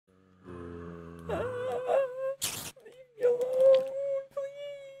me alone,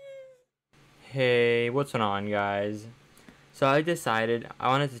 please. Hey, what's going on, guys? So I decided I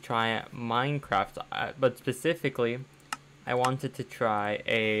wanted to try Minecraft, but specifically, I wanted to try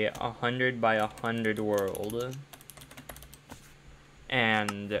a 100 by 100 world.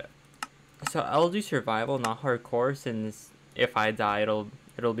 And so I'll do survival, not hardcore, since if I die,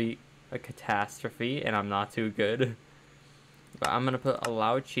 it'll be a catastrophe, and I'm not too good. But I'm gonna put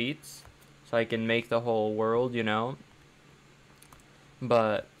allow cheats, so I can make the whole world, you know.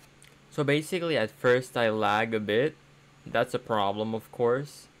 But so basically, at first I lag a bit. That's a problem, of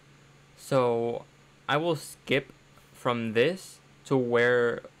course. So I will skip from this to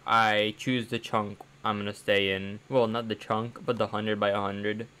where I choose the chunk I'm gonna stay in. Well, not the chunk, but the 100 by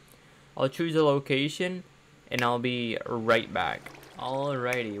 100. I'll choose a location and I'll be right back.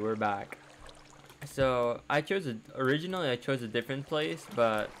 Alrighty, we're back. So originally I chose a different place,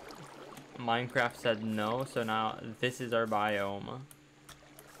 but Minecraft said no, so now this is our biome.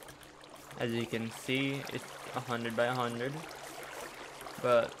 As you can see, it's 100 by 100.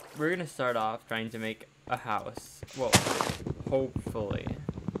 But we're gonna start off trying to make a house. Well, hopefully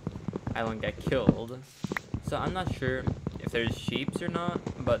I don't get killed. So I'm not sure if there's sheeps or not,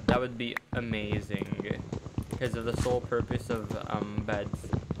 but that would be amazing because of the sole purpose of beds.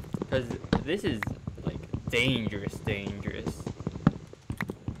 Because this is like dangerous.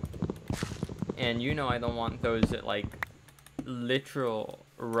 And you know I don't want those like literal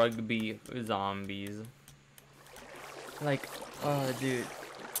rugby zombies. Like, oh dude,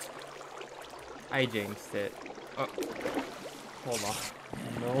 I jinxed it. Oh, hold on.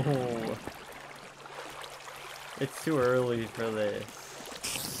 No, it's too early for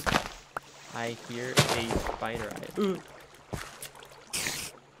this. I hear a spider eye. Ooh.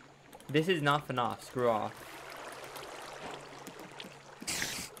 This is not FNAF, screw off.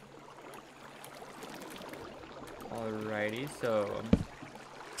 Alrighty, so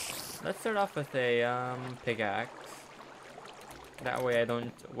let's start off with a pickaxe. That way I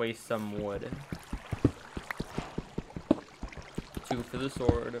don't waste some wood. 2 for the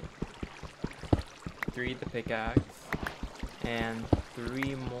sword. 3 the pickaxe. And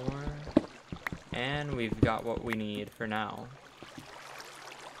 3 more. And we've got what we need for now.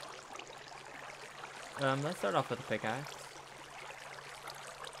 Let's start off with a pickaxe.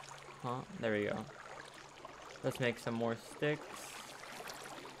 Huh? There we go. Let's make some more sticks.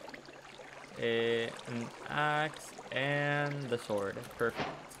 An axe and the sword. Perfect.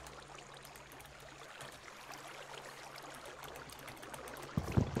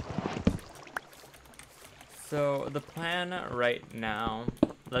 So the plan right now,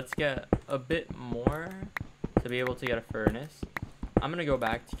 let's get a bit more to be able to get a furnace. I'm gonna go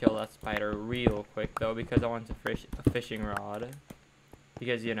back to kill that spider real quick though, because I want to fish a fishing rod.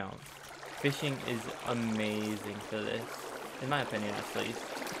 Because you know, fishing is amazing for this, in my opinion at least.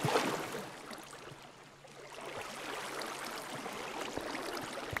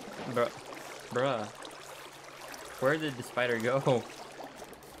 Bruh. Where did the spider go?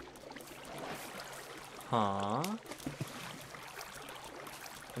 Huh?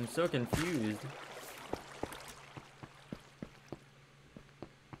 I'm so confused.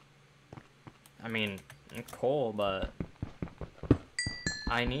 I mean, cool, but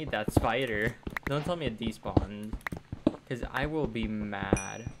I need that spider. Don't tell me it despawned, because I will be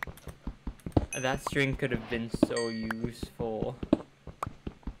mad. That string could have been so useful.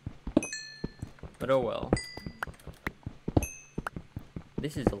 But oh well.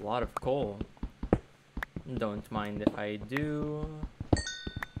 This is a lot of coal. Don't mind if I do.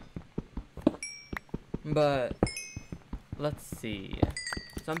 But let's see.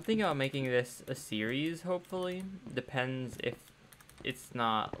 So I'm thinking about making this a series, hopefully. Depends if it's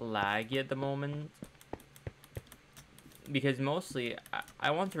not laggy at the moment. Because mostly I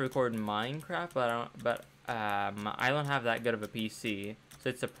want to record Minecraft, but I don't have that good of a PC, so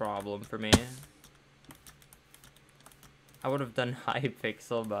it's a problem for me. I would have done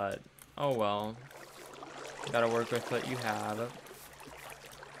Hypixel, but oh well. Gotta work with what you have.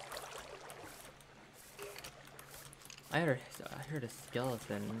 I heard a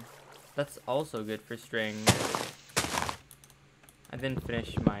skeleton. That's also good for string. I didn't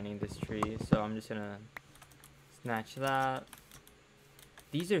finish mining this tree, so I'm just gonna snatch that.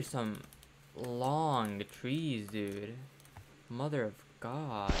 These are some long trees, dude. Mother of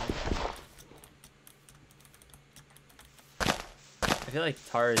God. I feel like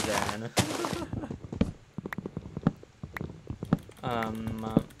Tarzan.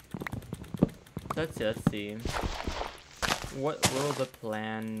 Let's see. What will the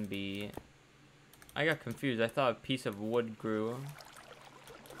plan be? I got confused. I thought a piece of wood grew.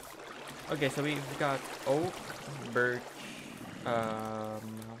 Okay, so we've got oak, birch.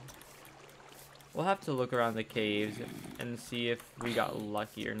 We'll have to look around the caves and see if we got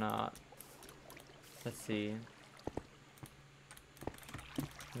lucky or not. Let's see.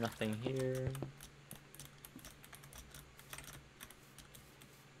 Nothing here.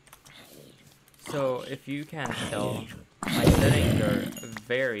 So, if you can't tell, my settings are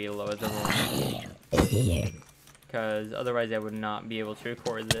very low at the moment. Because otherwise I would not be able to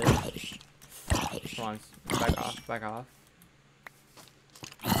record this. Come on, back off, back off.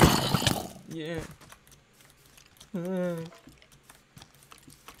 Yeah.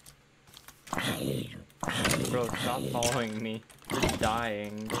 Bro, stop following me. You're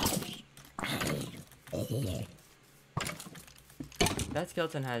dying. That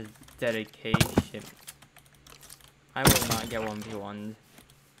skeleton has dedication. I will not get 1v1'd.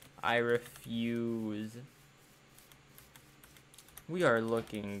 I refuse. We are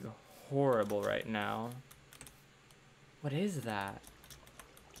looking horrible right now. What is that?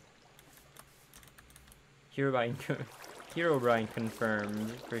 Herobrine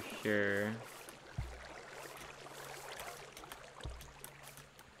confirmed for sure.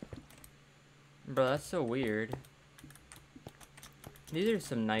 Bro, that's so weird. These are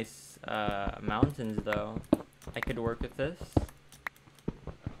some nice mountains though. I could work with this.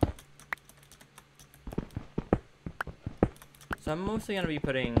 So I'm mostly going to be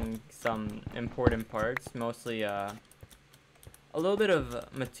putting some important parts, mostly a little bit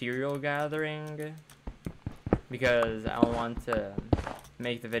of material gathering, because I don't want to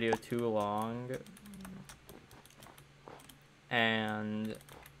make the video too long. And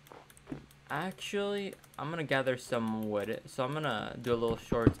actually, I'm going to gather some wood, so I'm going to do a little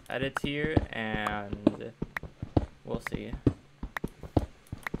short edit here, and we'll see.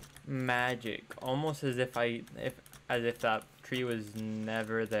 Magic, almost as if that tree was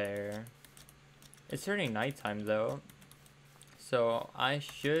never there. It's turning nighttime though, so I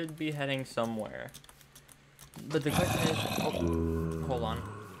should be heading somewhere. But the question is, oh, hold on.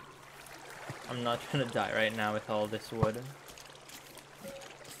 I'm not trying to die right now with all this wood.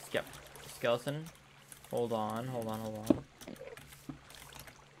 Yep, skeleton. Hold on. No.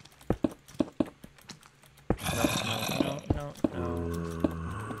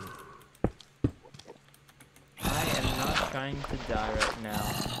 Trying to die right now.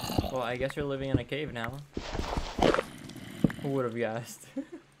 Well, I guess you're living in a cave now. Who would have guessed?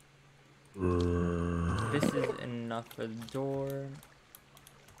 This is enough for the door.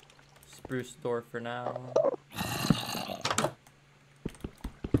 Spruce door for now.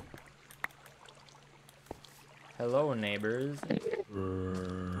 Hello, neighbors.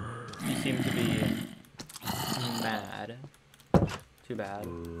 You seem to be mad. Too bad.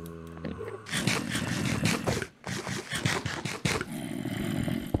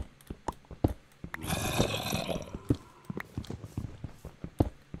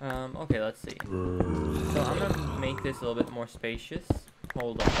 Okay, let's see. So I'm gonna make this a little bit more spacious.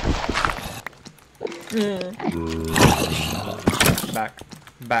 Hold on. Back.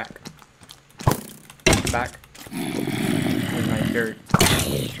 With my dirt.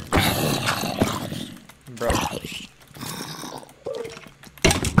 Bro.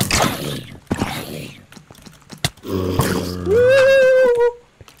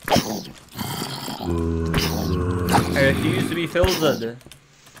 I refuse to be filled.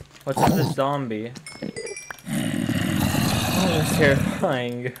 What's with this zombie? Oh, that's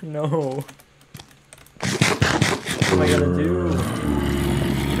terrifying. No. What am I gonna do?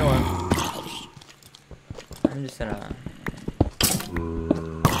 You know what? I'm just gonna...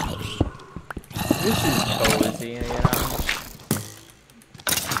 This is cozy, you know?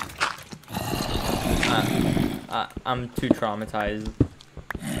 I'm too traumatized.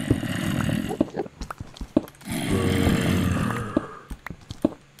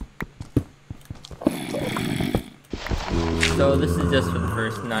 So this is just for the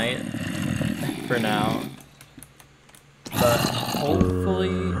first night, for now, but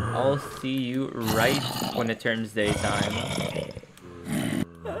hopefully I'll see you right when it turns daytime. Leave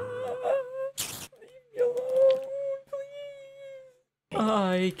me alone, please.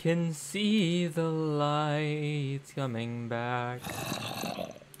 I can see the lights coming back.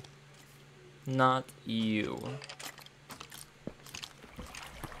 Not you.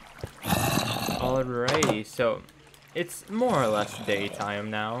 Alrighty, so it's more or less daytime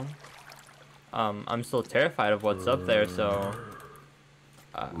now. I'm still terrified of what's up there, so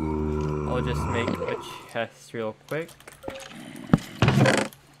I'll just make a chest real quick.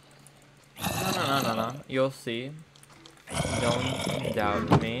 No. You'll see. Don't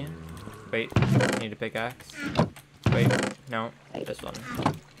doubt me. Wait, I need a pickaxe. Wait, no, this one.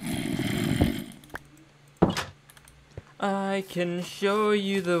 I can show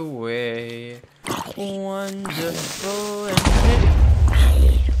you the way. Wonderful and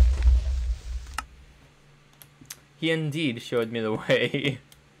he indeed showed me the way.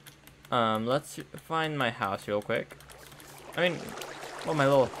 Let's find my house real quick. I mean, well, my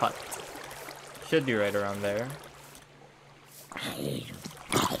little hut should be right around there.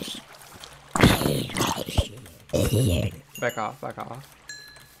 Back off, back off.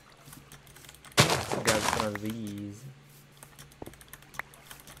 I'll grab some of these.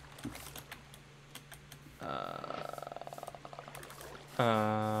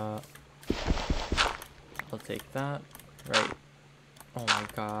 I'll take that. Right. Oh my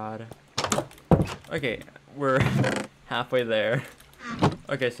god. Okay, we're halfway there.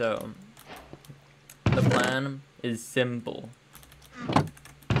 Okay, so the plan is simple.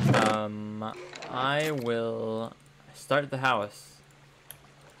 I will start the house.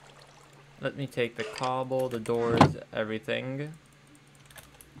 Let me take the cobble, the doors, everything.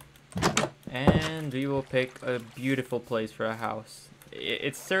 And we will pick a beautiful place for a house.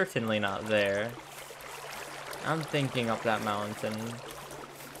 It's certainly not there. I'm thinking up that mountain.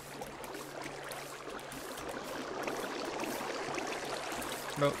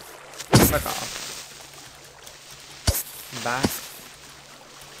 Bro, back off. Back.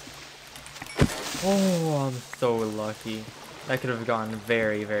 Oh, I'm so lucky. That could have gone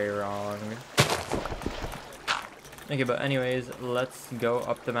very, very wrong. Okay, but anyways, let's go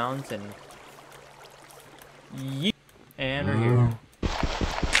up the mountain. Yeet. And we're here.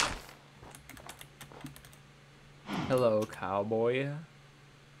 Hello, cowboy.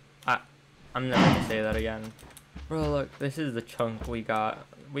 I'm never gonna say that again. Bro, look, this is the chunk we got.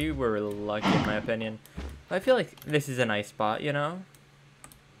 We were lucky, in my opinion. I feel like this is a nice spot, you know?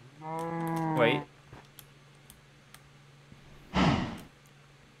 Wait.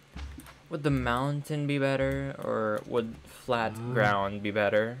 Would the mountain be better, or would flat ground be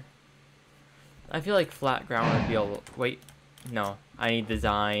better? I feel like flat ground would be a... Wait. No. I need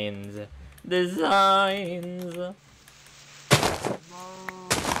designs. Designs!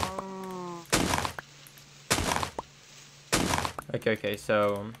 Okay,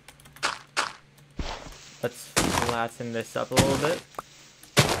 so... let's flatten this up a little bit.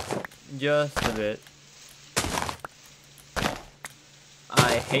 Just a bit.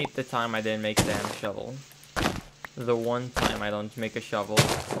 I hate the time I didn't make a damn shovel. The one time I don't make a shovel.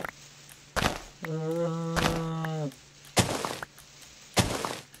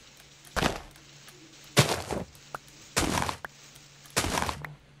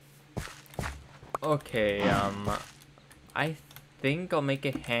 Okay, I think I'll make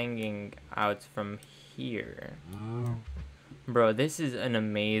it hanging out from here. Bro, this is an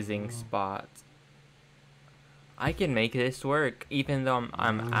amazing spot. I can make this work. Even though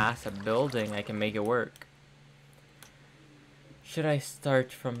I'm ass at building, I can make it work. Should I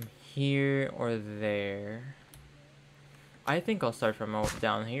start from here or there? I think I'll start from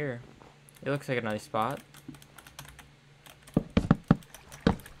down here. It looks like a nice spot.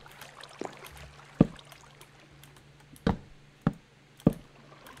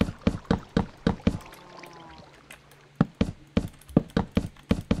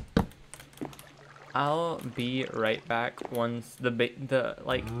 I'll be right back once the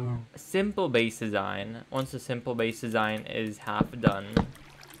simple base design. Once the simple base design is half done.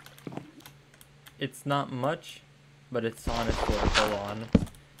 It's not much, but it's honest work. Hold on,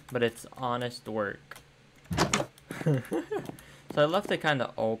 but it's honest work. So I left it kind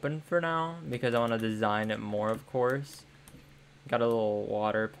of open for now because I want to design it more, of course. Got a little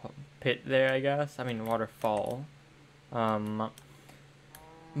water pit there, I guess. I mean waterfall.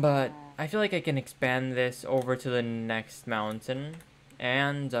 But I feel like I can expand this over to the next mountain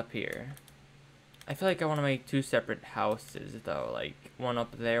and up here. I feel like I want to make two separate houses though, like one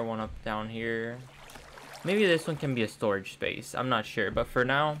up there, one up down here. Maybe this one can be a storage space, I'm not sure, but for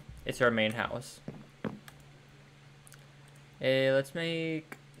now, it's our main house. Hey, let's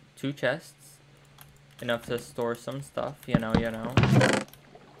make 2 chests. Enough to store some stuff, you know.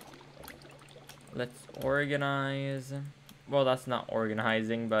 Let's organize. Well, that's not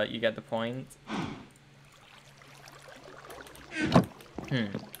organizing, but you get the point.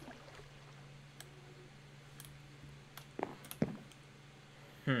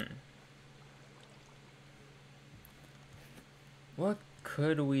 What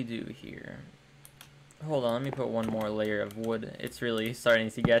could we do here? Hold on, let me put one more layer of wood. It's really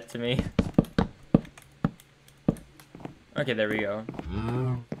starting to get to me. Okay, there we go.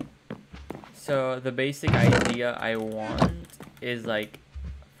 So the basic idea I want is like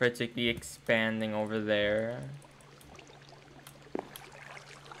for it to be expanding over there.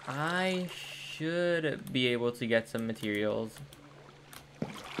 I should be able to get some materials.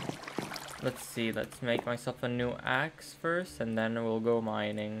 Let's see, let's make myself a new axe first, and then we'll go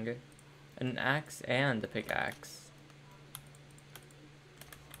mining. An axe and a pickaxe.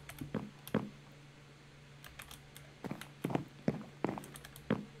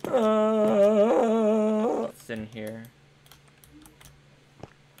 What's in here?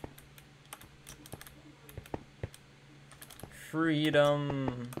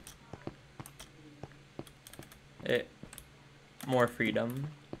 Freedom. More freedom.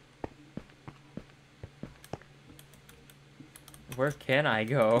 Where can I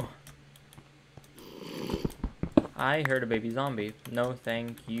go? I heard a baby zombie. No,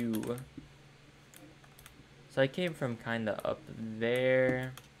 thank you. So I came from kinda up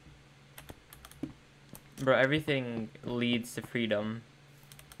there. Bro, everything leads to freedom.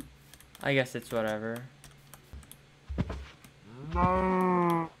 I guess it's whatever.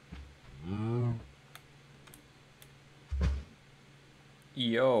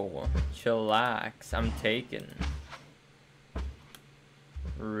 Yo, chillax. I'm taken.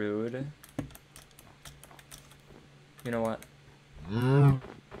 Rude. You know what?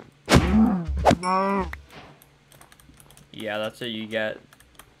 Yeah, that's what you get.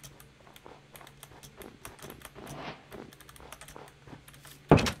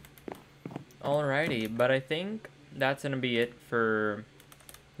 Alrighty, but I think that's gonna be it for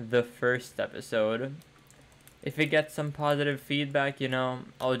the first episode. If it gets some positive feedback, you know,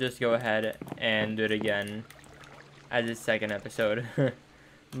 I'll just go ahead and do it again as a second episode.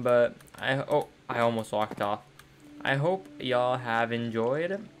 But I almost walked off. I hope y'all have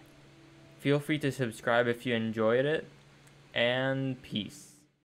enjoyed. Feel free to subscribe if you enjoyed it, and peace.